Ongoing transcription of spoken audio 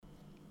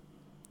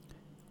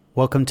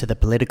Welcome to the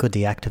Political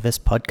Deactivist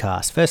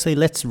podcast. Firstly,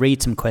 let's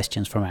read some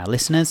questions from our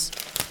listeners.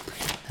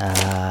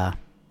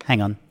 Hang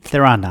on,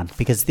 there are none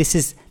because this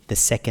is the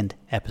second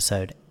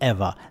episode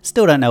ever.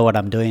 Still don't know what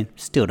I'm doing,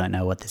 still don't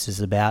know what this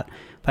is about,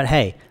 but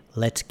hey,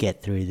 let's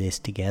get through this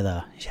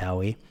together, shall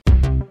we?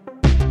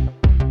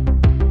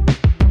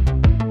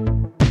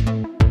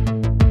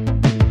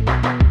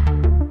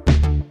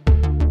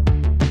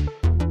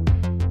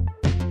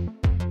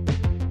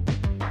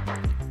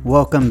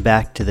 Welcome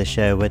back to the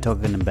show. We're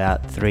talking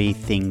about three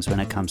things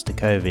when it comes to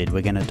COVID.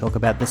 We're going to talk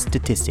about the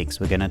statistics,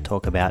 we're going to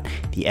talk about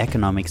the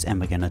economics, and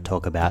we're going to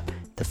talk about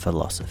the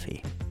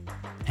philosophy.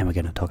 And we're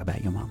going to talk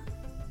about your mum.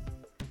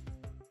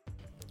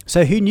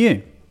 So who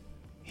knew?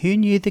 Who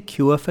knew the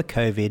cure for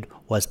COVID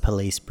was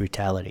police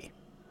brutality?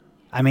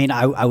 I mean,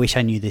 I wish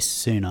I knew this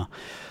sooner.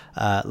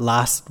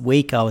 Last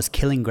week I was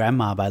killing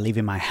grandma by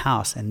leaving my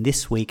house, and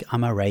this week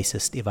I'm a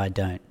racist if I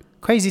don't.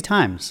 Crazy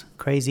times.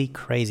 Crazy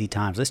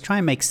times. Let's try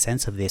and make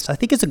sense of this. I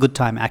think it's a good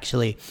time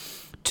actually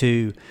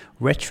to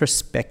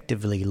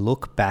retrospectively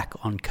look back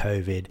on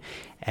COVID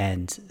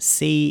and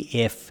see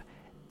if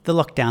the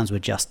lockdowns were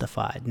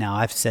justified. Now,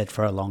 I've said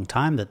for a long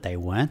time that they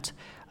weren't,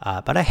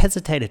 but I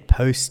hesitated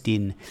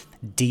posting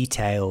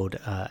detailed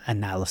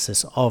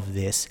analysis of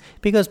this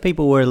because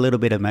people were a little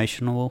bit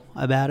emotional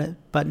about it.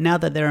 But now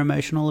that they're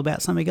emotional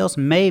about something else,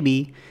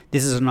 maybe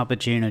this is an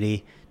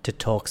opportunity to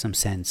talk some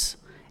sense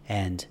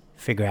and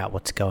figure out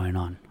what's going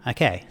on.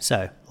 Okay,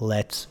 so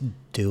let's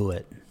do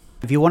it.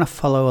 If you want to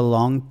follow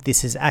along,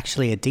 this is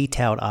actually a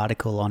detailed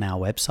article on our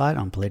website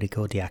on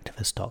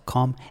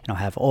politicaldeactivist.com, and I'll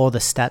have all the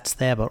stats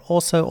there, but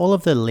also all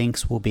of the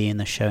links will be in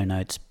the show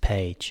notes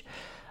page.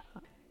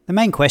 The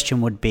main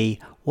question would be,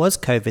 was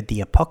COVID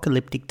the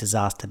apocalyptic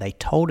disaster they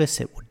told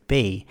us it would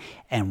be?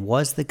 And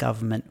was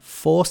the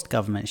forced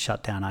government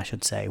shutdown,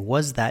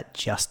 was that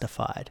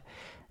justified?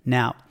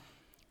 Now,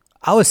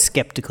 I was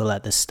skeptical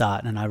at the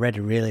start, and I read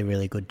a really,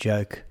 really good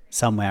joke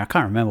somewhere. I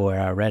can't remember where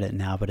I read it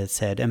now, but it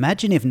said,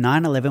 imagine if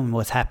 9/11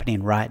 was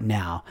happening right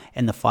now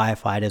and the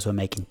firefighters were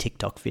making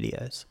TikTok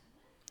videos.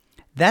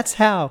 That's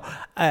how,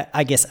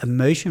 I guess,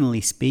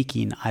 emotionally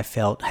speaking, I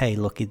felt, hey,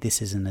 look,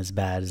 this isn't as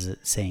bad as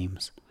it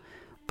seems.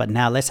 But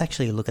now let's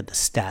actually look at the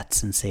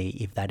stats and see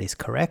if that is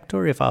correct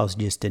or if I was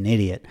just an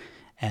idiot.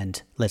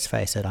 And let's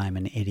face it, I'm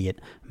an idiot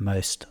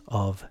most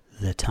of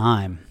the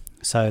time.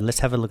 So let's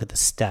have a look at the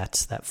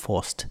stats that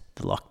forced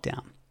the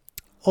lockdown.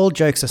 All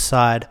jokes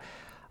aside,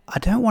 I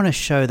don't want to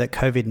show that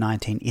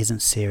COVID-19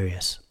 isn't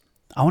serious.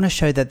 I want to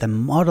show that the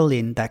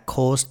modeling that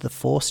caused the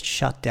forced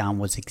shutdown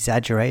was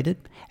exaggerated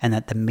and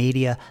that the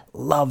media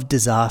loved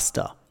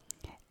disaster.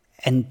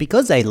 And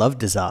because they love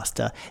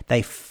disaster,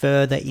 they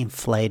further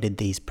inflated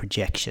these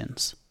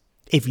projections.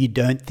 If you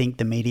don't think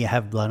the media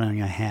have blood on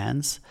your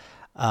hands,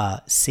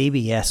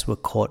 CBS were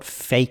caught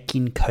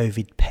faking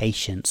COVID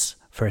patients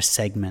for a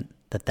segment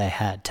that they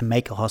had to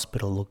make a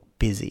hospital look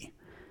busy.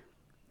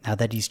 Now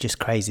that is just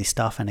crazy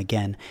stuff, and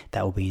again,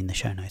 that will be in the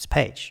show notes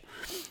page.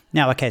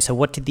 Now, okay, so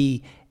what did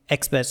the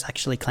experts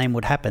actually claim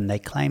would happen? They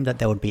claimed that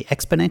there would be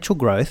exponential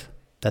growth,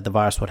 that the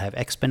virus would have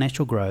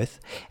exponential growth,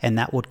 and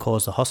that would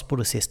cause the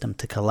hospital system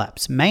to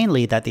collapse.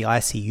 Mainly that the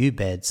ICU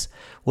beds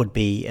would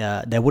be,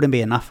 there wouldn't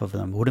be enough of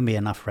them, wouldn't be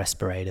enough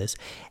respirators,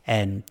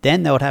 and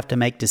then they would have to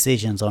make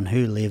decisions on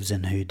who lives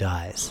and who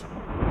dies.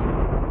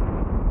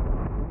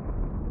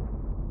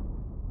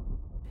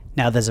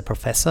 Now, there's a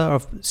professor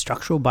of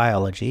structural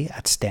biology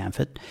at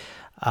Stanford,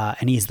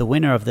 and he's the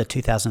winner of the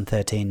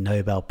 2013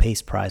 Nobel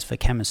Peace Prize for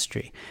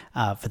Chemistry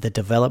for the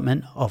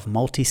development of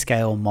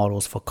multi-scale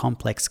models for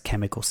complex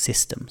chemical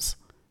systems.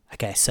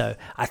 Okay, so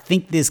I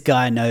think this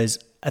guy knows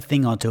a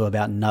thing or two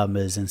about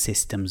numbers and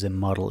systems and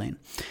modeling.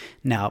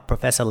 Now,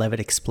 Professor Levitt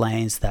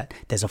explains that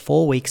there's a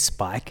 4-week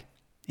spike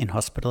in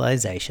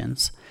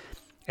hospitalizations,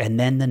 and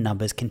then the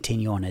numbers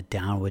continue on a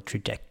downward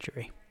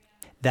trajectory.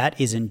 That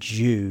isn't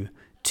due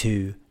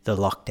to the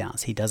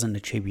lockdowns. He doesn't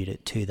attribute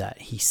it to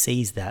that. He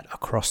sees that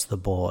across the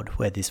board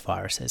where this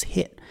virus has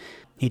hit.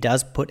 He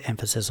does put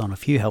emphasis on a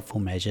few helpful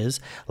measures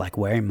like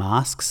wearing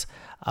masks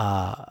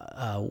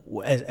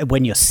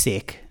when you're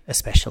sick,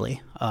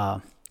 especially,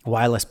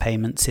 wireless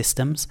payment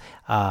systems,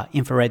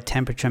 infrared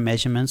temperature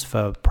measurements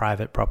for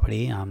private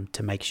property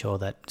to make sure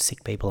that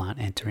sick people aren't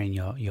entering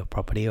your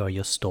property or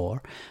your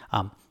store.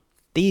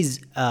 These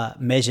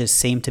measures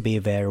seem to be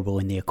a variable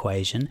in the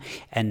equation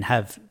and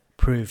have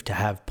proved to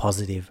have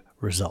positive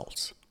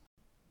results.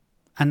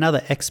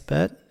 Another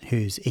expert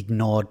who's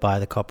ignored by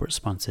the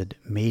corporate-sponsored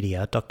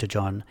media, Dr.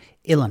 John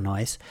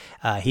Illinois,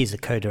 he's a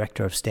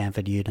co-director of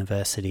Stanford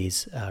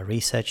University's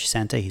Research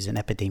Center. He's an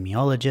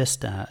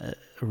epidemiologist, a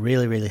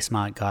really, really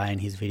smart guy, and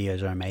his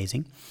videos are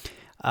amazing.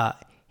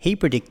 He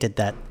predicted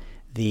that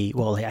he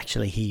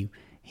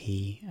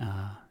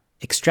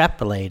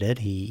extrapolated,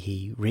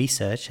 he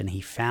researched, and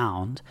he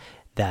found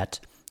that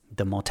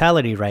the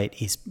mortality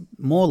rate is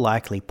more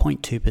likely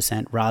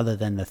 0.2% rather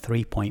than the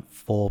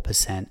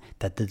 3.4%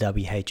 that the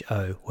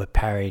WHO were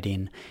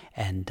parodying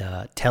and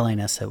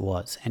telling us it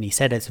was. And he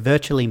said it's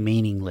virtually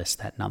meaningless,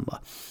 that number.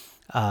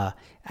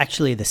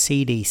 Actually, the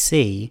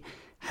CDC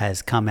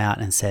has come out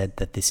and said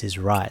that this is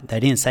right. They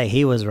didn't say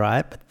he was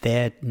right, but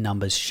their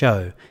numbers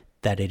show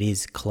that it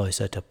is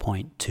closer to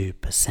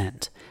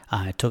 0.2%.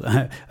 It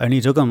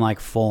only took them like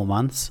 4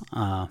 months,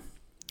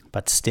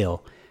 but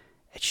still,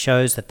 it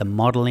shows that the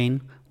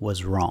modelling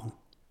was wrong.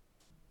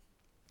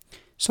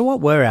 So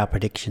what were our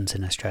predictions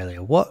in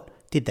Australia? What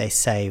did they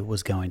say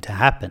was going to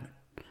happen?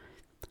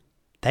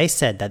 They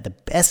said that the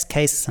best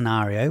case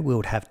scenario, we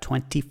would have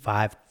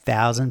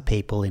 25,000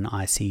 people in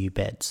ICU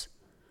beds.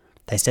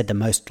 They said the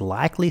most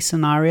likely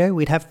scenario,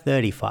 we'd have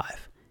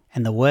 35.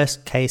 And the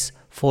worst case,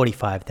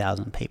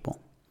 45,000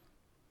 people.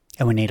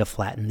 And we need to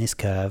flatten this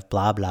curve,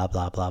 blah, blah,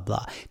 blah, blah,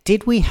 blah.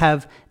 Did we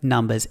have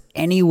numbers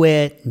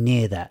anywhere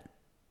near that?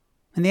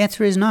 And the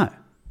answer is no.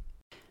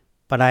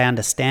 But I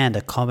understand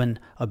a common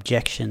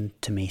objection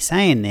to me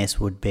saying this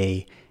would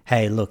be,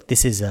 hey, look,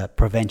 this is a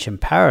prevention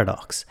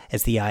paradox.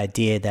 It's the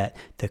idea that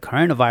the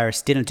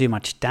coronavirus didn't do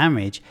much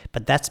damage,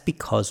 but that's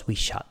because we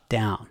shut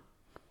down.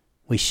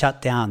 We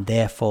shut down,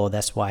 therefore,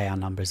 that's why our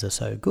numbers are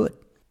so good.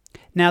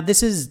 Now,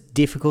 this is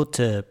difficult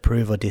to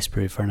prove or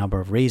disprove for a number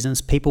of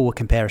reasons. People will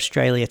compare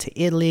Australia to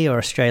Italy or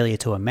Australia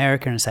to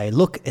America and say,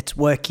 look, it's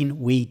working,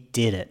 we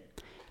did it.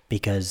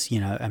 Because,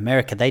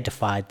 America, they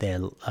defied their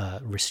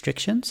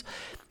restrictions.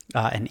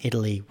 And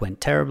Italy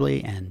went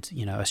terribly, and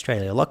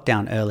Australia locked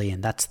down early,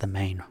 and that's the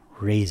main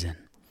reason.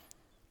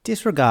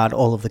 Disregard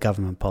all of the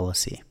government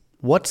policy.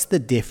 What's the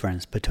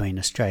difference between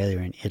Australia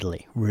and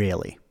Italy,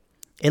 really?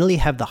 Italy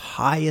have the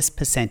highest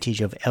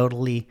percentage of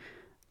elderly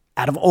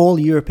out of all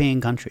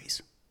European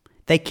countries.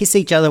 They kiss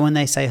each other when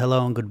they say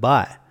hello and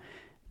goodbye.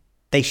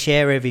 They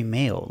share every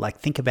meal. Like,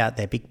 think about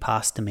their big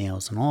pasta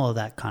meals and all of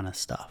that kind of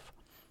stuff.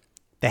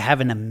 They have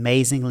an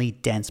amazingly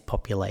dense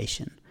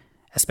population,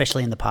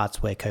 especially in the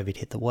parts where COVID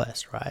hit the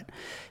worst, right?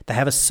 They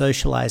have a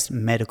socialized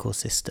medical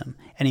system.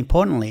 And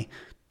importantly,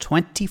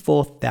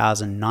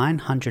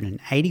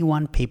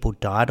 24,981 people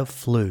died of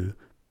flu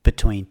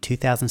between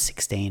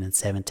 2016 and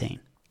 17.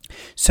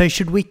 So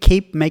should we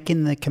keep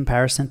making the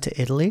comparison to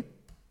Italy?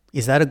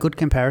 Is that a good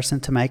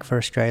comparison to make for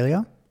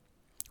Australia?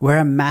 We're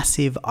a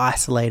massive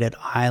isolated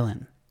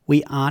island.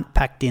 We aren't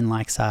packed in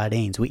like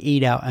sardines. We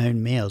eat our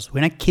own meals. We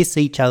don't kiss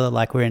each other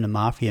like we're in a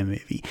mafia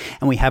movie.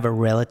 And we have a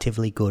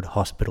relatively good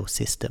hospital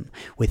system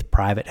with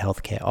private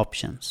healthcare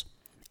options.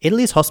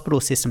 Italy's hospital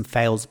system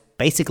fails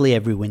basically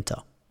every winter.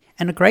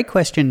 And a great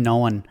question no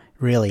one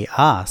really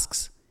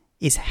asks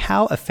is,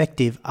 how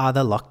effective are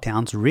the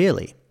lockdowns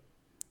really?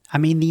 I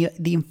mean,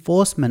 the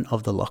enforcement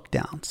of the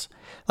lockdowns.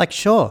 Like,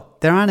 sure,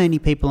 there aren't any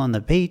people on the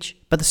beach,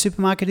 but the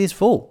supermarket is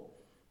full.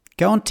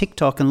 Go on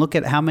TikTok and look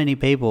at how many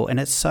people,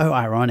 and it's so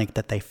ironic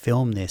that they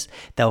film this.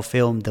 They'll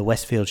film the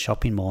Westfield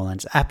shopping mall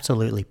and it's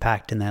absolutely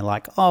packed, and they're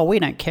like, oh, we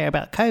don't care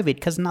about COVID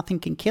because nothing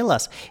can kill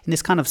us, in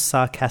this kind of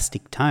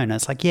sarcastic tone. And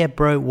it's like, yeah,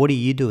 bro, what are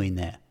you doing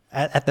there?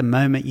 At the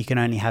moment, you can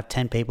only have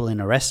 10 people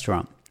in a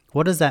restaurant.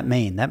 What does that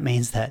mean? That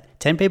means that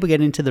 10 people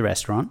get into the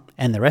restaurant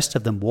and the rest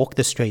of them walk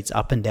the streets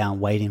up and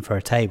down waiting for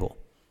a table.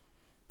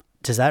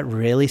 Does that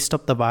really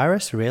stop the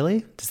virus?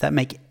 Really? Does that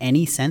make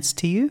any sense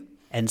to you?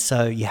 And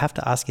so you have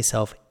to ask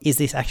yourself, is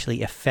this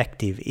actually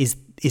effective? Is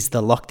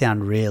the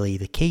lockdown really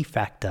the key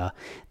factor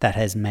that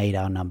has made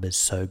our numbers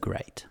so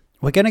great?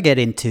 We're going to get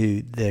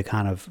into the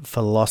kind of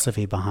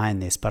philosophy behind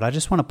this, but I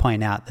just want to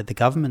point out that the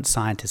government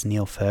scientist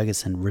Neil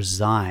Ferguson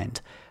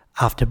resigned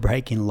after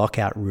breaking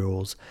lockout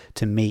rules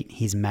to meet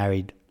his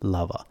married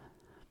lover.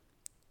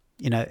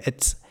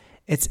 It's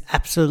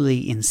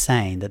absolutely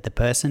insane that the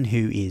person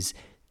who is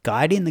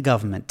guiding the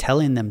government,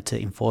 telling them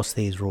to enforce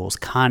these rules,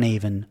 can't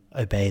even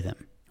obey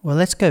them. Well,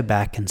 let's go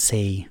back and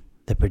see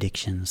the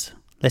predictions.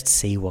 Let's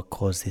see what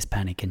caused this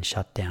panic and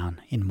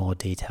shutdown in more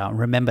detail.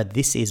 Remember,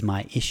 this is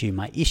my issue.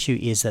 My issue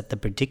is that the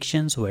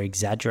predictions were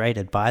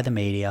exaggerated by the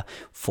media,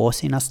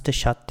 forcing us to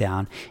shut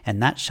down,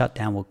 and that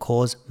shutdown will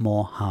cause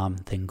more harm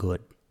than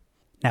good.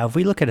 Now, if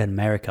we look at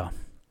America,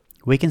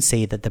 we can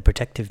see that the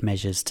protective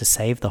measures to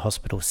save the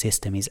hospital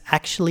system is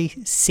actually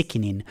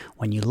sickening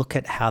when you look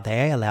at how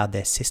they allowed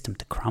their system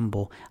to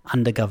crumble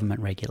under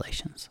government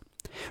regulations.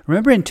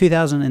 Remember in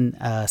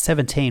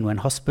 2017 when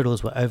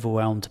hospitals were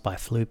overwhelmed by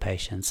flu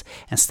patients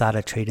and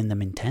started treating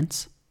them in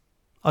tents?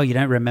 Oh, you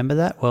don't remember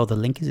that? Well, the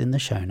link is in the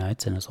show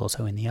notes and it's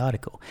also in the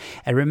article.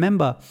 And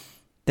remember,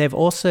 they've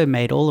also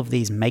made all of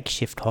these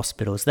makeshift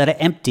hospitals that are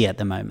empty at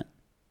the moment.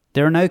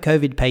 There are no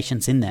COVID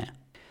patients in there.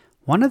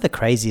 One of the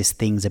craziest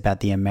things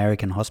about the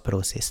American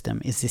hospital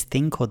system is this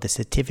thing called the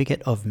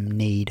Certificate of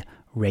Need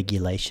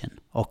Regulation,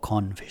 or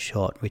CON for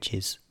short, which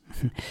is,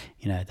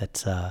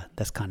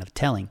 that's kind of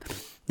telling.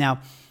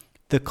 Now,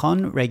 the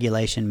CON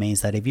regulation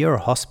means that if you're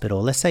a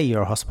hospital, let's say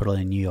you're a hospital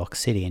in New York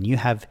City and you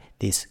have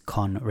this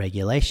CON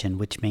regulation,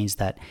 which means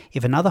that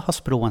if another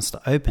hospital wants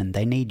to open,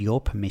 they need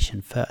your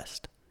permission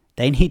first.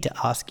 They need to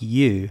ask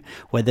you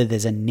whether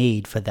there's a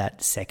need for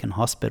that second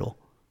hospital.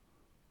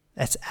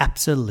 That's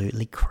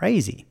absolutely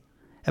crazy.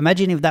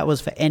 Imagine if that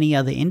was for any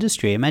other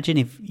industry. Imagine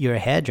if you're a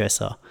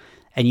hairdresser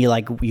and you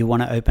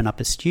want to open up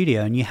a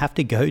studio and you have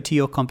to go to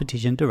your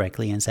competition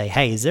directly and say,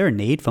 hey, is there a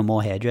need for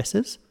more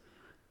hairdressers?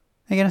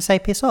 They're going to say,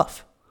 piss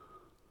off.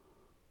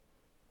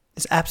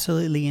 It's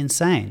absolutely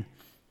insane.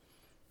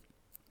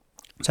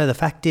 So the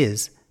fact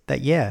is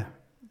that, yeah,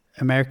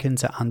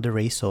 Americans are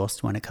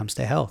under-resourced when it comes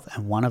to health.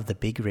 And one of the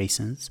big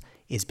reasons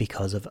is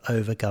because of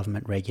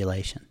over-government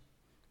regulation.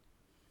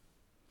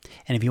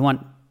 And if you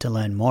want to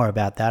learn more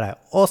about that, I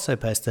also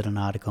posted an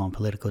article on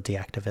Political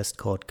Deactivist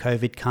called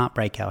 "COVID Can't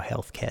Break Our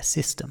Healthcare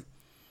System."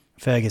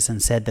 Ferguson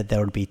said that there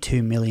would be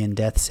 2 million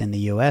deaths in the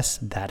US.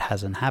 That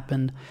hasn't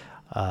happened.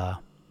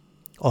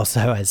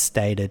 Also, as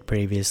stated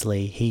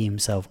previously, he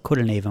himself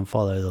couldn't even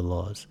follow the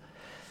laws.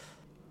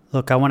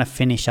 Look, I want to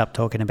finish up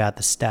talking about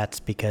the stats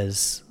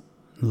because,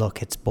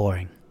 look, it's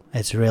boring.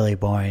 It's really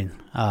boring.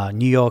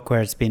 New York,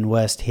 where it's been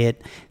worst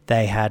hit,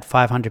 they had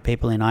 500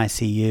 people in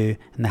ICU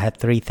and they had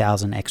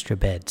 3,000 extra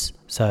beds.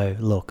 So,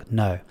 look,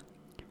 no.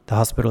 The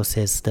hospital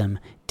system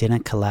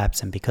didn't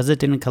collapse, and because it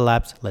didn't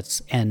collapse,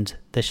 let's end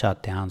the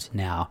shutdowns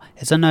now.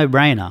 It's a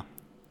no-brainer.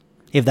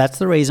 If that's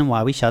the reason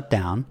why we shut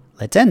down,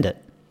 let's end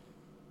it.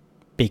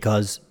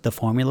 Because the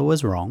formula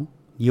was wrong.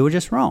 You were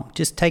just wrong.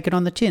 Just take it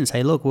on the chin.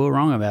 Say, look, we were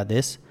wrong about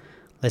this.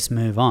 Let's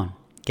move on.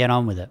 Get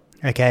on with it.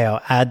 Okay,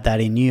 I'll add that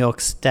in New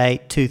York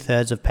State,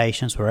 2/3 of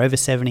patients were over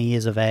 70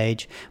 years of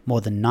age, more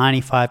than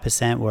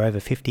 95% were over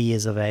 50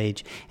 years of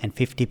age, and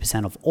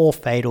 50% of all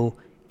fatal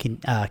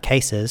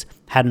cases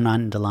had an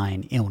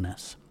underlying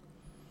illness.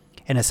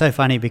 And it's so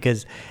funny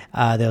because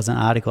there was an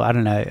article, I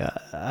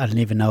don't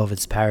even know if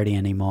it's parody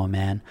anymore,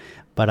 man,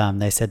 but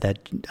they said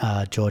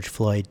that George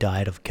Floyd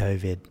died of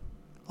COVID,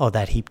 or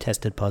that he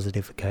tested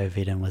positive for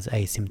COVID and was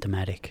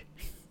asymptomatic.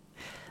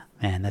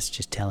 Man, that's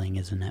just telling,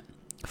 isn't it?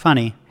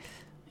 Funny.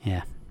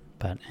 Yeah,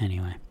 but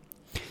anyway.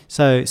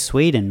 So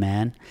Sweden,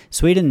 man.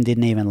 Sweden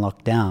didn't even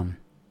lock down.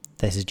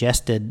 They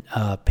suggested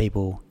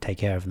people take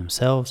care of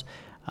themselves.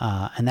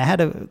 And they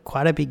had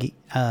quite a big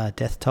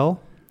death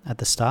toll at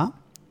the start.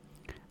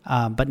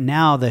 But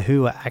now the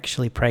WHO are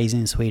actually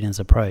praising Sweden's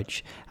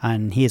approach.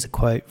 And here's a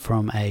quote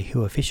from a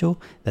WHO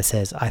official that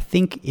says, "I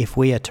think if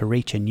we are to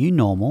reach a new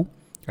normal,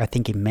 I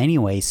think in many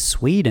ways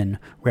Sweden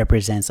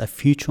represents a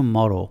future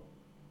model."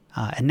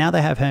 And now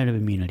they have herd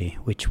immunity,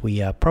 which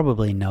we are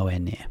probably nowhere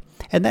near.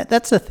 And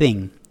that's the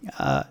thing.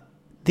 For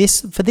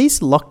these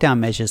lockdown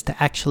measures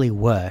to actually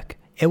work,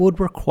 it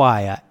would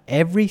require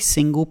every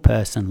single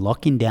person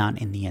locking down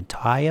in the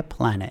entire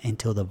planet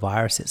until the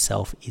virus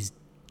itself is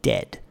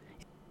dead.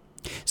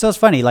 So it's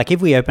funny, like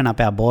if we open up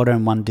our border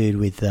and one dude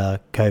with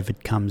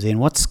COVID comes in,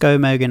 what's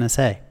ScoMo going to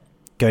say?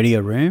 Go to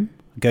your room?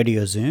 Go to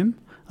your Zoom?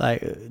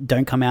 Like,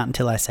 don't come out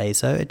until I say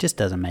so? It just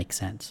doesn't make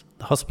sense.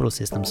 The hospital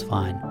system's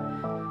fine.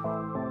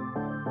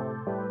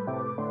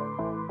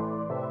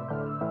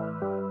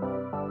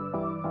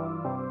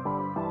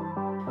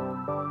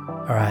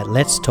 All right,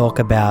 let's talk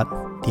about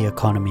the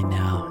economy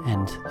now.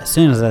 And as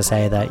soon as I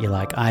say that, you're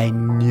like, I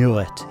knew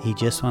it. He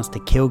just wants to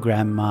kill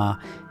grandma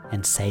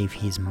and save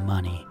his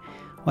money.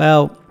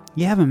 Well,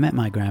 you haven't met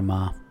my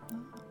grandma.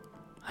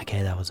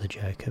 Okay, that was a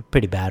joke, a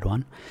pretty bad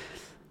one.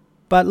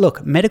 But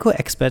look, medical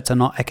experts are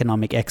not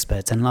economic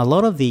experts. And a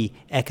lot of the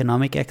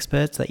economic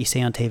experts that you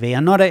see on TV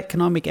are not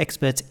economic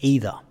experts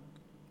either.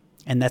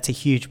 And that's a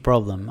huge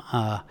problem.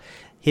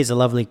 Here's a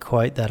lovely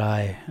quote that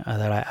I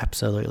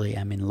absolutely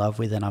am in love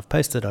with, and I've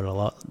posted it a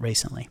lot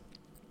recently.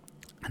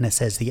 And it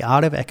says, "The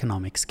art of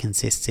economics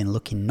consists in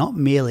looking not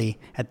merely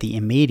at the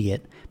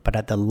immediate, but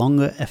at the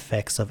longer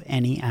effects of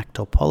any act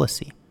or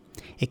policy.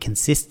 It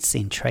consists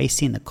in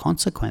tracing the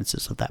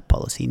consequences of that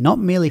policy, not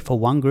merely for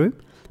one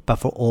group, but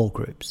for all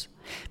groups."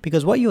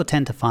 Because what you'll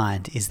tend to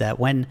find is that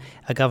when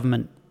a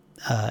government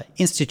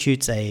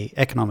institutes a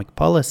economic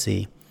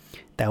policy,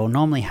 they will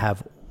normally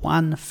have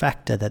one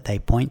factor that they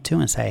point to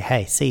and say,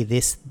 hey, see,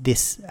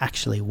 this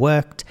actually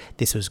worked,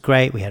 this was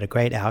great, we had a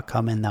great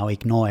outcome, and they'll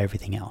ignore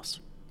everything else.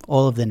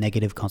 All of the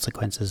negative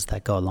consequences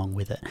that go along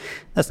with it.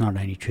 That's not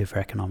only true for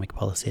economic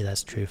policy,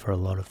 that's true for a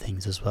lot of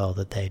things as well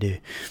that they do.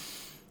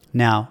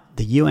 Now,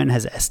 the UN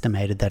has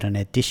estimated that an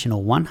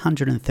additional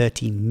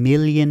 130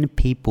 million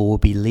people will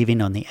be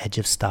living on the edge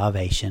of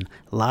starvation,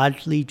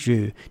 largely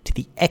due to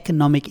the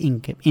economic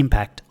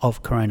impact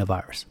of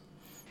coronavirus.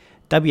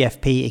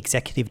 WFP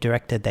Executive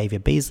Director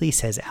David Beasley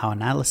says our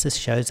analysis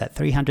shows that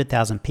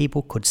 300,000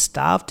 people could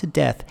starve to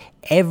death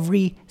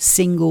every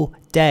single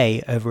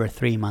day over a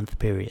 3-month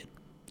period.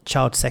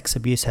 Child sex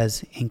abuse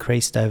has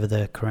increased over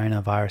the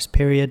coronavirus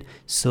period.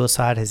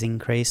 Suicide has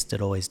increased.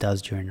 It always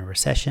does during a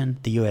recession.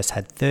 The US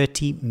had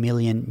 30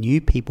 million new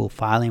people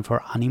filing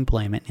for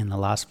unemployment in the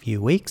last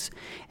few weeks,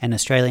 and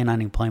Australian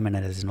unemployment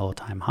is an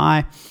all-time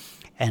high.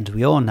 And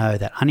we all know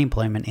that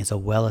unemployment is a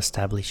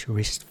well-established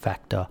risk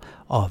factor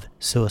of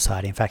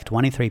suicide. In fact,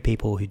 1 in 3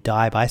 people who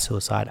die by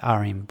suicide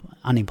are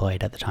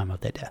unemployed at the time of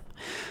their death.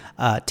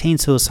 Teen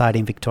suicide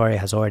in Victoria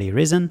has already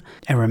risen.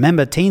 And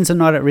remember, teens are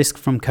not at risk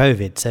from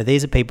COVID. So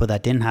these are people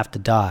that didn't have to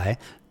die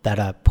that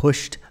are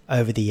pushed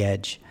over the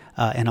edge.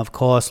 And of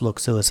course, look,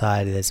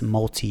 suicide, there's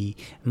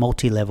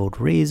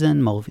multi-leveled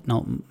reason.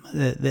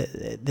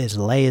 There's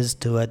layers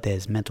to it.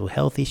 There's mental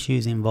health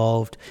issues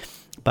involved.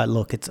 But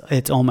look,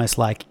 it's almost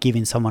like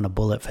giving someone a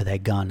bullet for their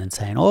gun and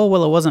saying, oh,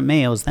 well, it wasn't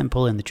me, it was them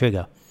pulling the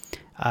trigger.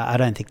 I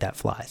don't think that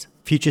flies.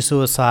 Future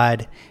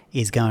suicide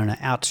is going to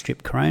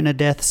outstrip corona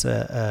deaths,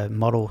 a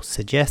model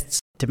suggests.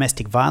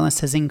 Domestic violence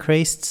has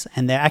increased,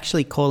 and they're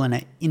actually calling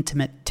it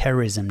intimate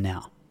terrorism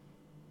now.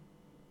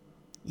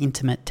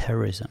 Intimate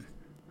terrorism.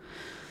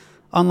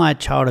 Online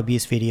child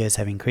abuse videos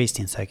have increased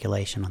in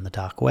circulation on the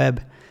dark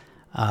web.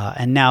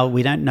 And now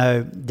we don't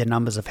know the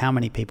numbers of how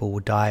many people will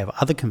die of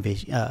other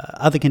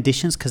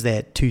conditions because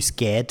they're too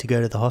scared to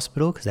go to the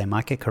hospital because they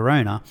might get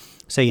corona.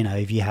 So,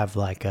 if you have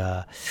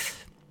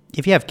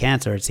if you have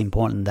cancer, it's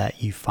important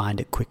that you find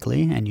it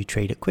quickly and you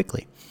treat it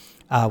quickly.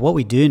 What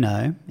we do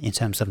know in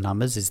terms of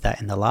numbers is that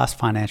in the last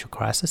financial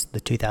crisis, the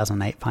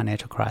 2008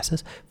 financial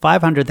crisis,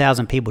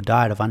 500,000 people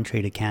died of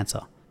untreated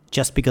cancer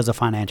just because of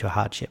financial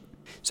hardship.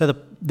 So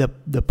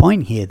the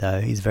point here, though,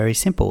 is very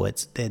simple.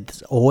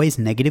 There's always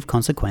negative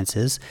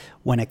consequences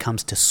when it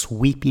comes to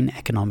sweeping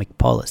economic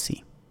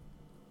policy,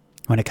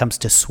 when it comes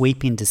to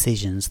sweeping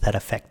decisions that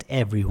affect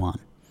everyone.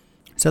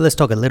 So let's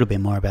talk a little bit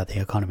more about the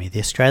economy. The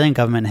Australian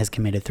government has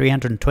committed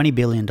 $320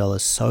 billion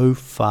so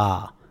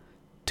far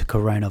to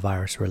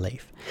coronavirus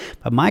relief.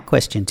 But my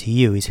question to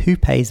you is, who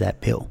pays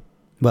that bill?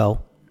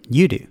 Well,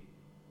 you do.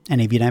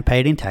 And if you don't pay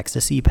it in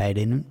taxes, you pay it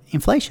in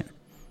inflation.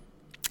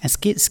 And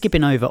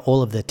skipping over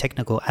all of the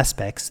technical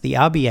aspects, the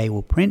RBA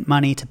will print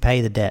money to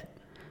pay the debt.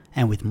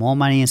 And with more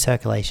money in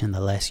circulation,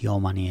 the less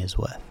your money is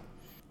worth.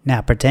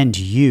 Now pretend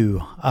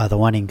you are the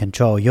one in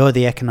control. You're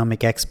the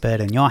economic expert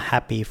and you're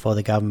happy for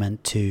the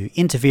government to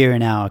interfere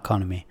in our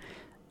economy.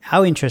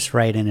 Our interest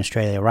rate in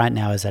Australia right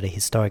now is at a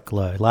historic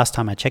low. Last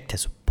time I checked,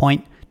 it's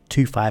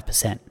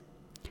 0.25%.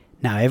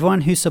 Now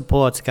everyone who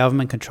supports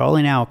government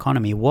controlling our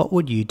economy, what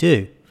would you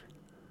do?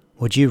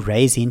 Would you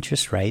raise the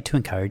interest rate to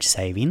encourage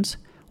savings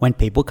when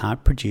people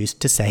can't produce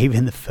to save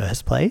in the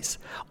first place?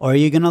 Or are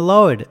you going to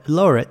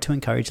lower it to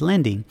encourage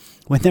lending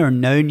when there are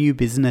no new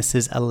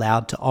businesses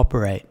allowed to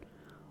operate?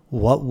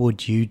 What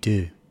would you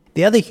do?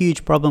 The other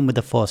huge problem with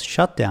the forced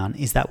shutdown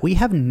is that we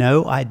have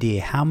no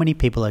idea how many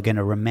people are going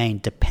to remain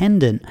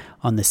dependent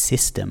on the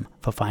system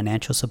for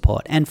financial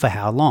support and for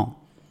how long.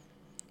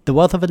 The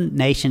wealth of a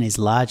nation is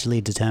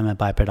largely determined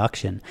by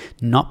production,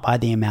 not by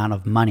the amount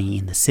of money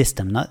in the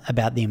system, not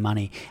about the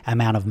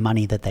amount of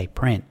money that they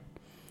print.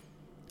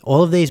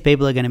 All of these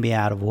people are going to be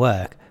out of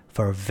work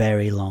for a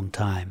very long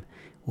time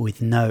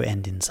with no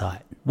end in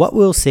sight. What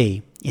we'll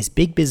see is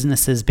big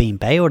businesses being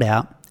bailed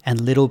out and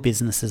little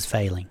businesses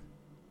failing.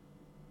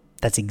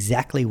 That's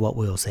exactly what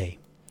we'll see.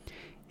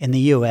 In the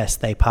US,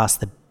 they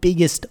passed the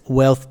biggest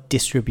wealth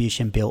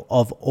distribution bill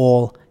of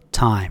all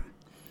time.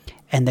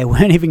 And they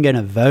weren't even going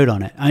to vote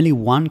on it. Only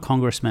one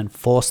congressman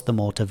forced them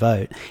all to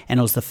vote. And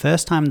it was the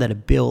first time that a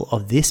bill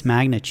of this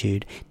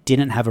magnitude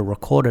didn't have a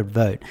recorded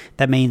vote.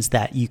 That means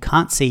that you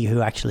can't see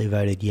who actually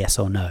voted yes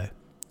or no.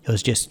 It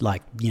was just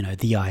like,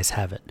 the ayes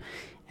have it.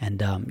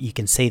 And you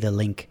can see the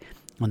link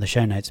on the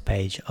show notes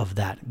page of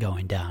that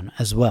going down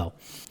as well.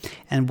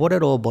 And what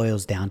it all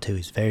boils down to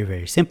is very,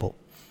 very simple.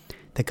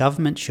 The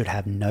government should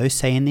have no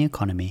say in the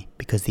economy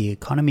because the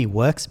economy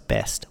works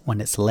best when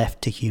it's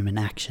left to human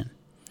action.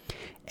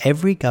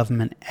 Every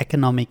government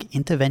economic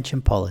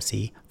intervention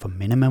policy, from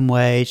minimum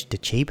wage to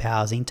cheap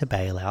housing to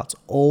bailouts,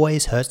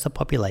 always hurts the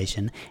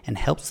population and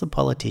helps the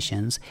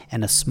politicians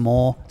and a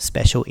small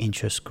special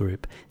interest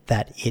group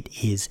that it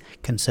is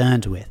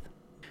concerned with.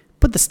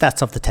 Put the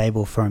stats off the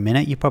table for a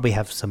minute. You probably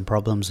have some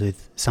problems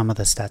with some of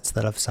the stats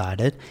that I've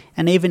cited.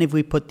 And even if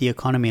we put the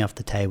economy off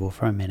the table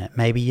for a minute,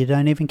 maybe you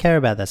don't even care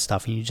about that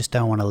stuff and you just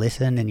don't want to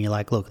listen and you're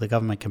like, look, the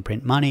government can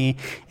print money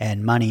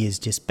and money is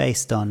just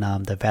based on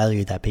the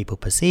value that people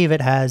perceive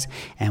it has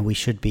and we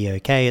should be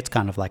okay. It's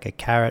kind of like a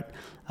carrot,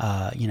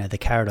 the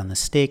carrot on the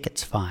stick,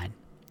 it's fine.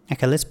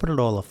 Okay, let's put it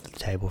all off the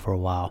table for a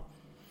while.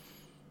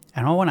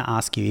 And I want to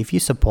ask you, if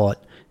you support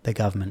the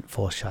government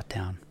forced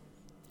shutdown,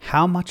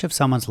 how much of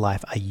someone's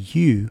life are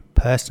you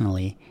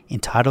personally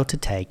entitled to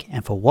take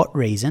and for what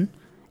reason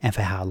and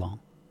for how long?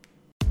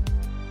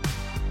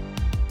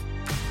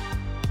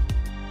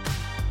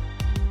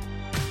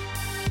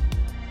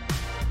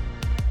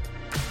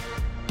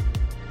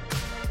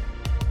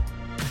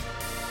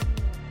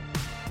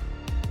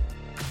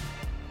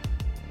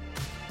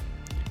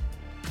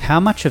 How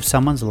much of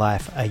someone's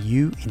life are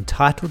you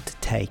entitled to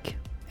take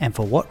and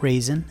for what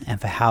reason and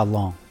for how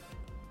long?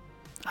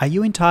 Are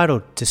you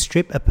entitled to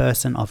strip a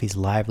person of his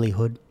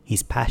livelihood,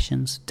 his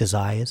passions,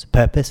 desires,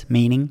 purpose,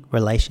 meaning,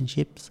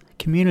 relationships,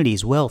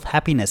 communities, wealth,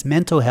 happiness,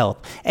 mental health,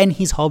 and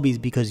his hobbies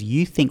because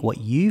you think what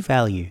you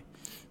value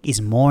is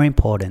more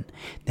important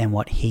than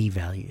what he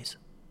values?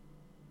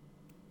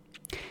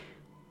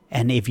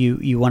 And if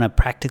you want a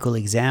practical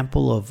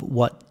example of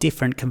what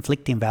different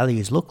conflicting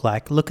values look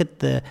like, look at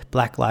the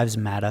Black Lives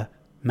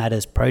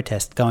Matters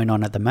protest going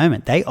on at the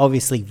moment. They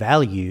obviously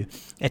value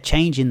a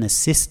change in the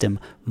system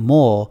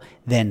more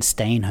than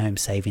staying home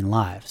saving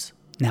lives.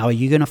 Now, are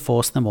you going to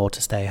force them all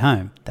to stay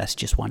home? That's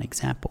just one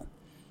example.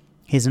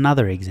 Here's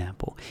another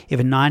example. If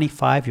a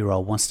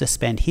 95-year-old wants to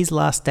spend his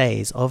last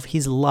days of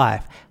his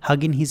life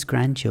hugging his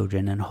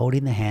grandchildren and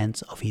holding the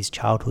hands of his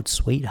childhood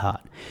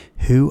sweetheart,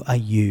 who are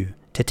you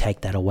to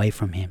take that away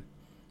from him?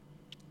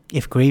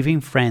 If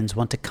grieving friends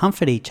want to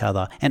comfort each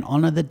other and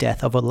honor the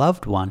death of a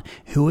loved one,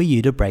 who are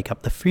you to break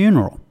up the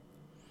funeral?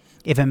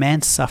 If a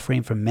man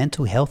suffering from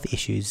mental health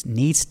issues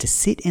needs to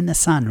sit in the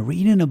sun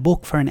reading a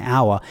book for an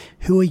hour,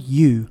 who are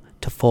you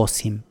to force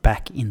him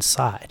back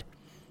inside?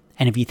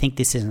 And if you think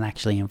this isn't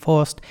actually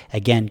enforced,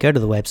 again, go to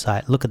the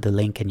website, look at the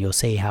link, and you'll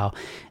see how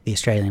the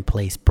Australian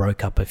police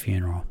broke up a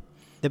funeral.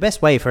 The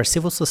best way for a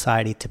civil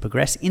society to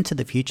progress into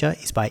the future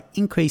is by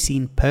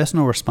increasing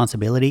personal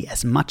responsibility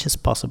as much as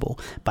possible,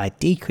 by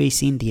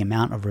decreasing the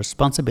amount of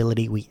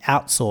responsibility we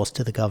outsource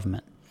to the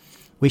government.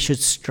 We should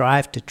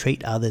strive to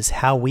treat others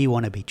how we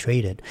want to be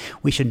treated.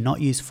 We should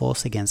not use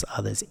force against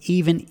others,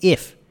 even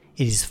if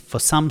it is for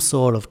some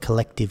sort of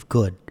collective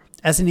good.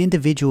 As an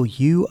individual,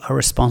 you are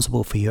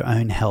responsible for your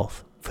own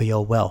health, for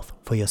your wealth,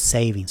 for your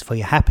savings, for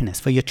your happiness,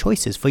 for your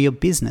choices, for your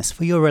business,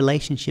 for your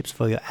relationships,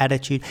 for your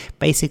attitude,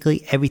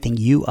 basically everything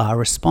you are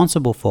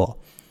responsible for.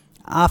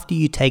 After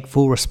you take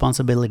full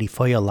responsibility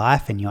for your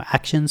life and your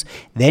actions,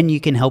 then you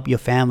can help your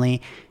family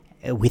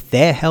with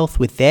their health,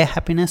 with their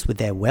happiness, with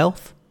their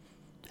wealth.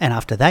 And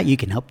after that, you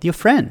can help your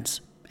friends.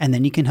 And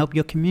then you can help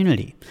your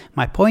community.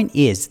 My point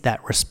is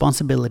that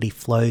responsibility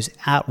flows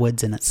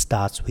outwards and it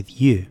starts with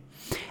you.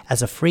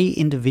 As a free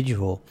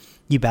individual,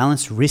 you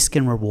balance risk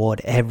and reward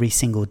every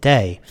single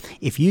day.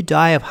 If you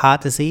die of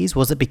heart disease,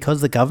 was it because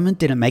the government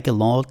didn't make a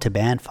law to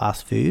ban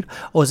fast food?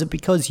 Or was it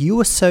because you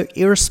were so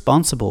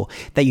irresponsible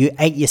that you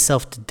ate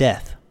yourself to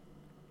death?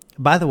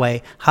 By the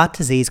way, heart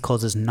disease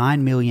causes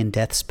 9 million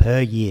deaths per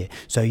year.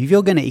 So if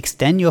you're going to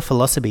extend your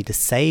philosophy to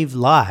save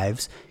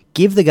lives,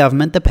 give the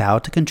government the power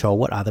to control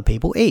what other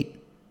people eat.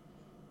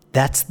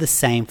 That's the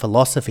same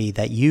philosophy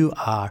that you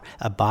are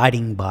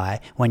abiding by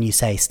when you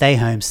say stay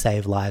home,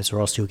 save lives, or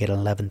else you'll get an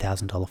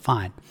 $11,000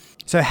 fine.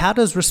 So how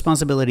does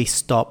responsibility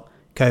stop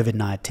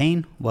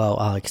COVID-19? Well,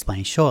 I'll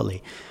explain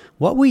shortly.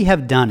 What we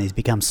have done is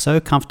become so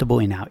comfortable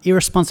in our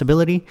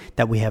irresponsibility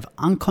that we have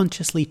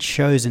unconsciously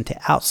chosen to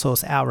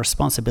outsource our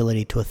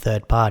responsibility to a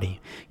third party.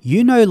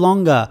 You no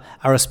longer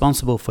are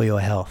responsible for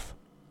your health.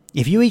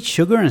 If you eat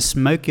sugar and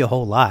smoke your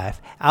whole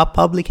life, our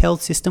public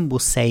health system will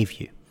save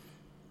you.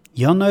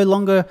 You're no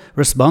longer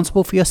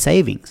responsible for your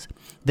savings.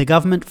 The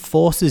government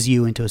forces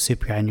you into a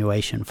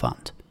superannuation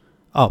fund.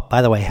 Oh,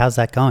 by the way, how's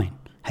that going?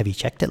 Have you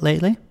checked it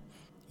lately?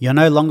 You're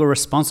no longer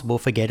responsible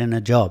for getting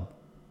a job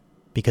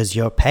because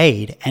you're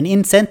paid and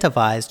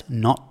incentivized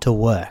not to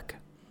work.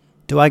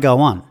 Do I go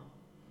on?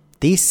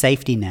 These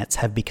safety nets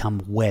have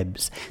become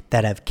webs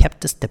that have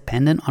kept us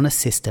dependent on a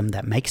system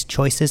that makes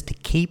choices to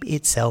keep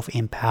itself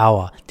in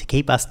power, to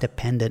keep us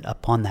dependent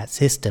upon that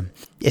system.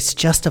 It's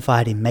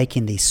justified in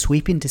making these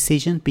sweeping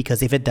decisions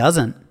because if it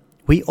doesn't,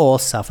 we all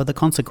suffer the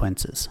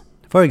consequences.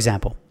 For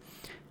example,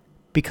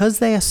 because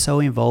they are so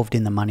involved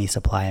in the money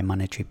supply and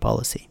monetary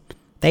policy,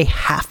 they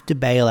have to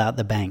bail out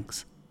the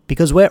banks.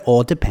 Because we're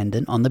all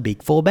dependent on the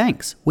big four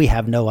banks. We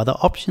have no other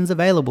options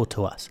available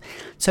to us.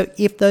 So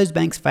if those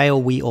banks fail,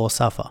 we all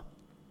suffer.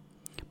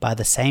 By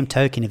the same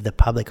token, if the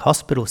public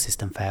hospital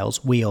system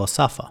fails, we all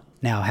suffer.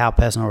 Now, how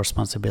personal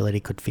responsibility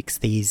could fix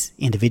these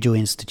individual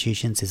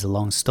institutions is a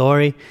long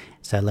story,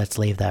 so let's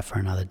leave that for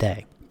another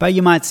day. But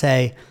you might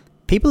say,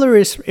 people are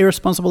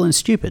irresponsible and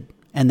stupid,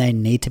 and they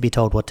need to be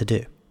told what to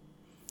do.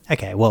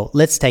 Okay, well,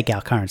 let's take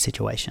our current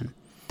situation.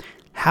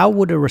 How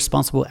would a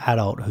responsible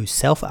adult who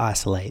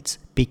self-isolates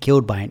be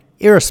killed by an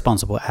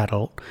irresponsible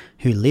adult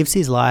who lives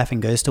his life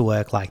and goes to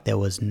work like there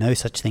was no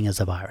such thing as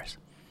a virus?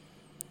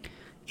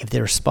 If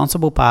the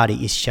responsible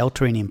party is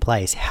sheltering in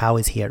place, how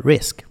is he at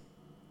risk?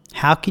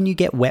 How can you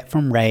get wet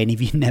from rain if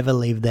you never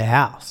leave the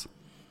house?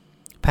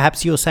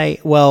 Perhaps you'll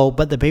say, well,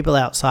 but the people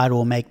outside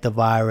will make the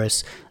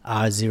virus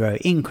R0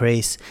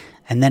 increase,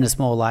 and then it's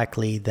more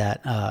likely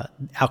that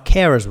our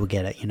carers will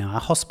get it,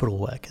 our hospital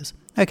workers.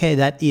 Okay,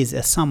 that is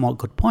a somewhat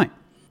good point.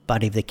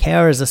 But if the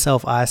carers are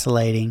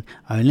self-isolating,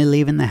 only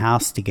leaving the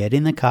house to get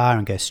in the car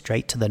and go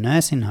straight to the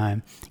nursing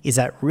home, is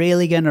that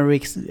really going to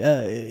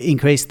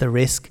increase the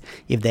risk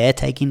if they're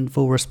taking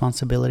full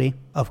responsibility?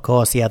 Of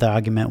course, the other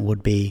argument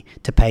would be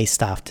to pay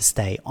staff to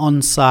stay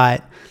on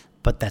site,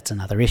 but that's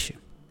another issue.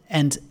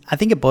 And I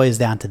think it boils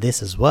down to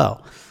this as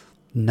well.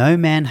 No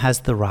man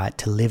has the right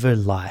to live a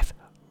life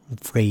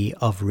free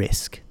of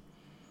risk,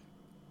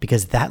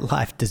 because that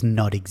life does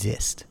not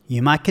exist.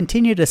 You might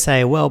continue to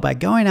say, well, by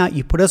going out,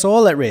 you put us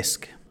all at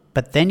risk.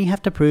 But then you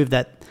have to prove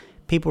that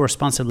people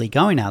responsibly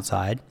going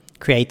outside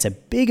creates a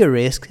bigger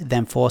risk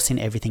than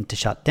forcing everything to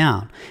shut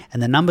down.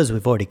 And the numbers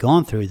we've already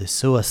gone through, the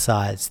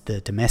suicides,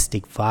 the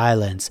domestic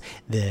violence,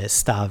 the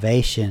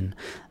starvation,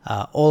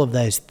 all of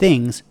those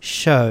things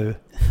show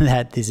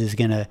that this is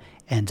going to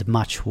end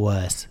much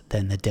worse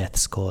than the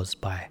deaths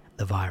caused by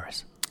the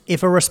virus.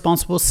 If a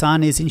responsible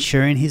son is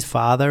ensuring his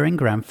father and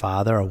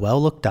grandfather are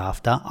well looked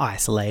after,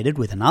 isolated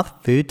with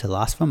enough food to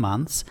last for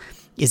months,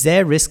 is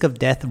their risk of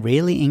death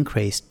really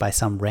increased by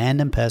some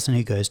random person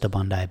who goes to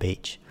Bondi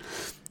Beach?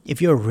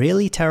 If you're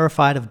really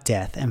terrified of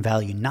death and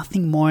value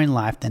nothing more in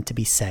life than to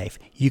be safe,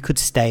 you could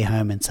stay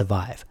home and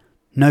survive.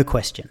 No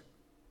question.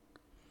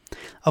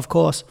 Of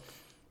course,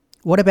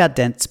 what about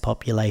dense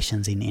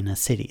populations in inner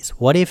cities?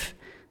 What if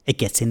It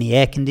gets in the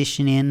air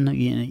conditioning,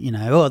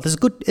 it's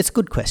a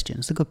good question.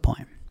 It's a good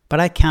point. But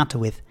I counter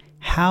with,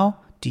 how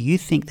do you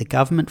think the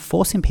government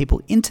forcing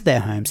people into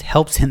their homes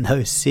helps in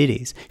those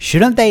cities?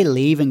 Shouldn't they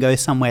leave and go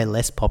somewhere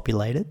less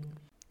populated?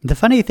 The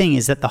funny thing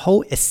is that the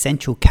whole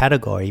essential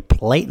category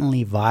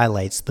blatantly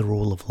violates the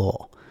rule of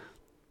law.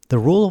 The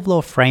rule of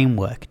law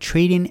framework,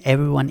 treating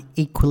everyone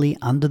equally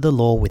under the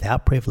law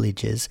without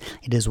privileges,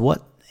 it's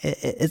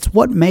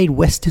what made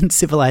Western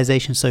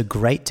civilization so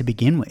great to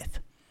begin with.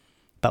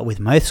 But with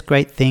most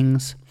great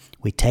things,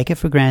 we take it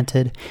for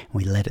granted and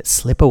we let it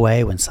slip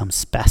away when some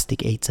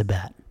spastic eats a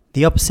bat.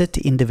 The opposite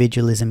to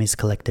individualism is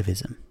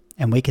collectivism,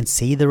 and we can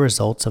see the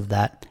results of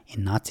that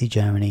in Nazi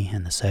Germany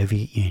and the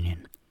Soviet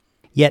Union.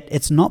 Yet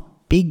it's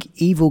not big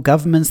evil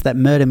governments that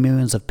murder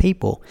millions of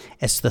people.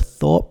 It's the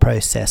thought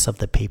process of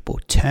the people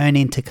turn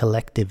into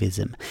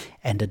collectivism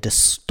and a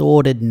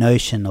distorted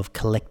notion of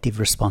collective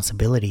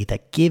responsibility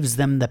that gives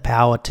them the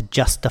power to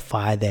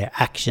justify their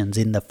actions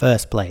in the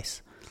first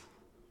place.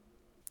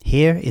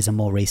 Here is a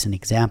more recent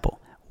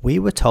example. We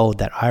were told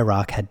that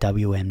Iraq had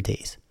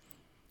WMDs.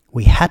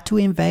 We had to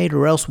invade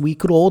or else we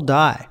could all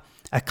die.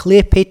 A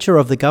clear picture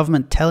of the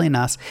government telling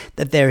us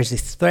that there is a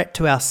threat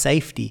to our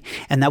safety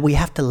and that we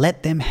have to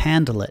let them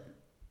handle it.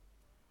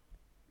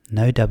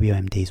 No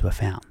WMDs were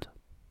found.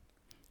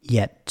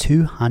 Yet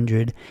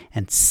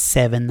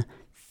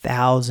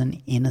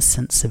 207,000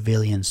 innocent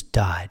civilians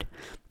died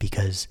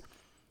because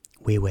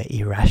we were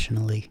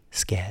irrationally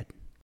scared.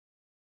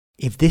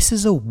 If this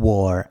is a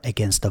war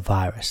against a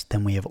virus,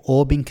 then we have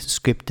all been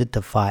conscripted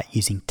to fight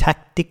using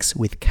tactics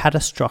with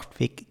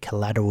catastrophic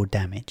collateral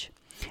damage.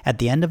 At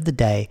the end of the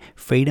day,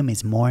 freedom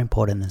is more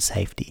important than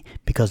safety,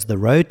 because the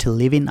road to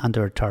living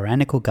under a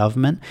tyrannical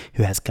government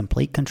who has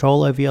complete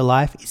control over your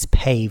life is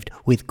paved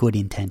with good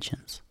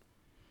intentions.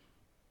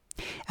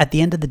 At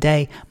the end of the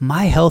day,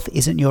 my health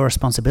isn't your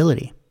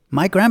responsibility.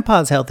 My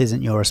grandpa's health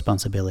isn't your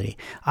responsibility.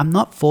 I'm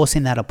not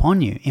forcing that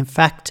upon you. In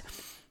fact,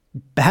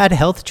 bad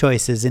health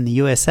choices in the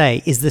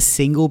USA is the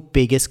single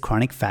biggest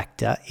chronic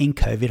factor in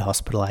COVID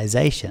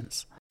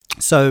hospitalizations.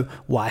 So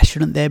why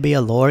shouldn't there be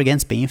a law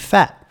against being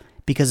fat?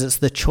 Because it's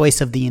the choice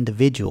of the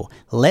individual.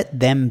 Let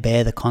them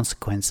bear the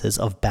consequences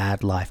of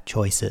bad life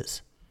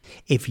choices.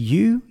 If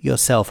you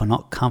yourself are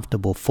not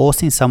comfortable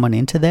forcing someone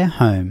into their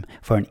home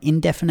for an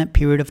indefinite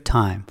period of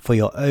time for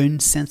your own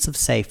sense of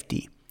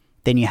safety,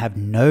 then you have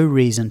no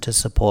reason to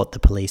support the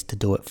police to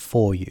do it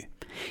for you.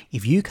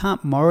 If you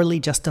can't morally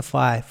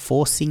justify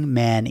forcing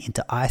man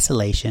into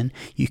isolation,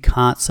 you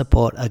can't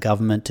support a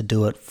government to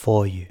do it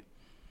for you.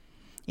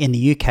 In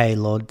the UK,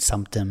 Lord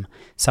Sumpter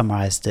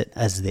summarized it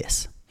as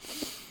this: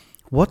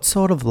 what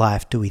sort of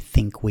life do we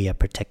think we are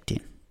protecting?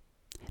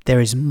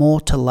 There is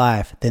more to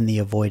life than the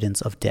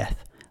avoidance of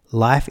death.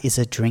 Life is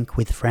a drink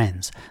with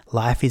friends.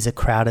 Life is a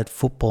crowded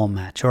football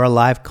match or a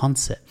live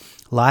concert.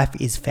 Life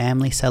is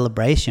family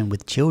celebration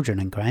with children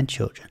and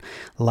grandchildren.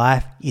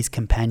 Life is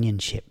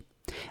companionship.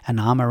 An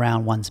arm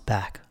around one's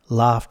back,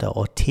 laughter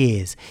or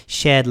tears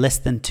shared less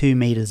than 2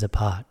 meters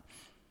apart.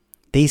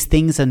 These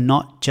things are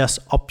not just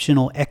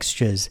optional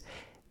extras.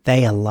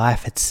 They are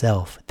life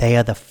itself. They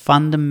are the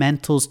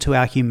fundamentals to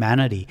our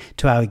humanity,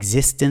 to our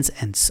existence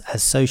and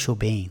as social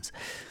beings.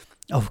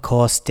 Of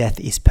course, death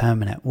is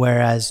permanent,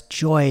 whereas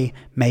joy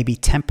may be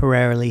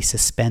temporarily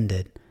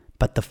suspended,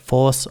 but the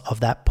force of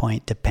that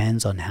point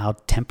depends on how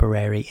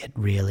temporary it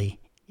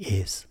really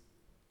is.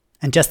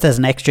 And just as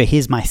an extra,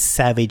 here's my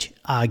savage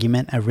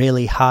argument. A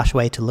really harsh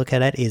way to look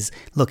at it is,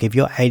 look, if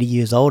you're 80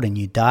 years old and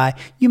you die,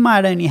 you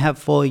might only have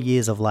 4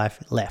 years of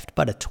life left.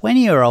 But a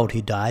 20-year-old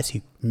who dies, who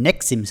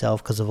necks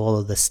himself because of all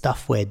of the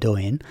stuff we're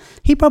doing,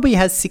 he probably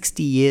has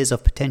 60 years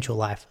of potential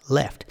life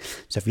left.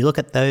 So if you look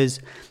at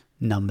those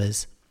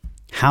numbers,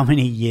 how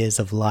many years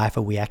of life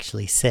are we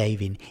actually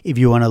saving if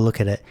you want to look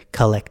at it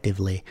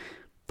collectively?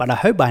 But I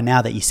hope by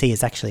now that you see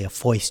it's actually a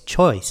voiced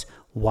choice.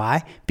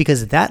 Why?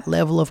 Because that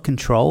level of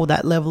control,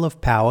 that level of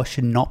power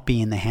should not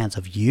be in the hands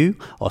of you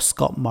or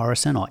Scott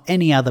Morrison or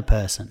any other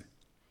person.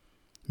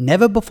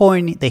 Never before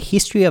in the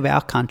history of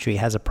our country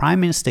has a Prime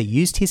Minister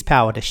used his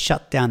power to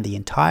shut down the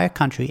entire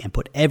country and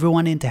put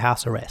everyone into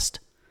house arrest.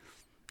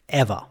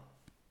 Ever.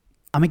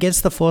 I'm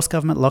against the forced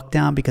government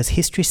lockdown because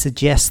history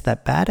suggests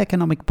that bad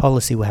economic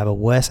policy will have a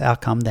worse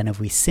outcome than if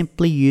we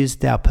simply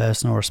used our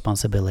personal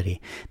responsibility,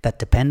 that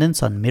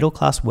dependence on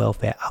middle-class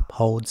welfare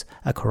upholds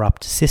a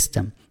corrupt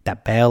system,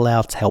 that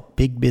bailouts help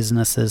big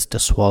businesses to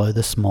swallow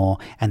the small,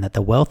 and that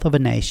the wealth of a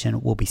nation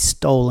will be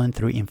stolen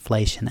through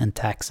inflation and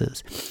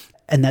taxes,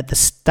 and that the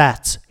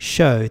stats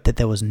show that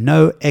there was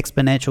no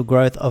exponential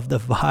growth of the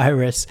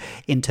virus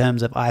in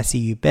terms of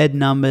ICU bed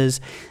numbers,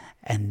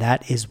 and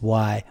that is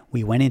why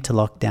we went into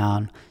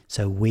lockdown.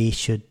 So we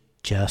should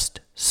just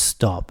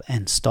stop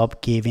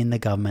giving the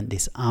government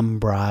this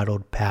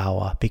unbridled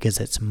power, because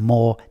it's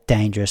more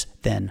dangerous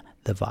than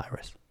the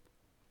virus.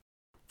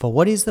 For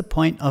what is the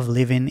point of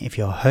living if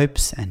your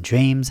hopes and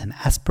dreams and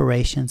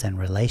aspirations and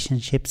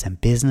relationships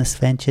and business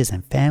ventures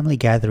and family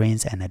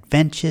gatherings and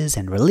adventures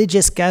and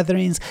religious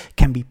gatherings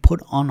can be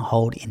put on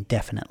hold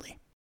indefinitely?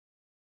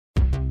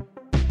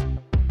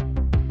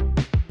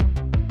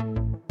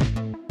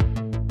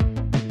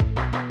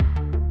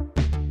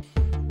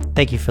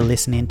 Thank you for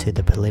listening to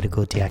the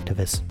Political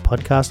Deactivist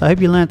podcast. I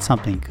hope you learned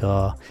something,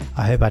 or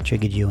I hope I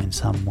triggered you in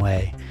some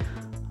way.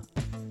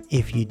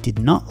 If you did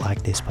not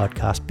like this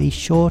podcast, be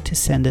sure to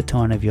send it to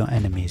one of your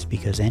enemies,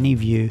 because any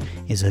view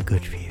is a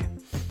good view.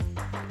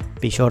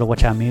 Be sure to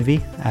watch our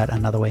movie at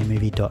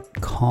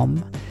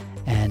anotherwaymovie.com,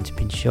 and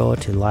be sure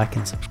to like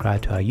and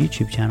subscribe to our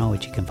YouTube channel,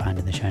 which you can find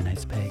in the show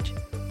notes page.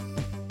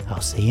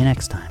 I'll see you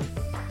next time.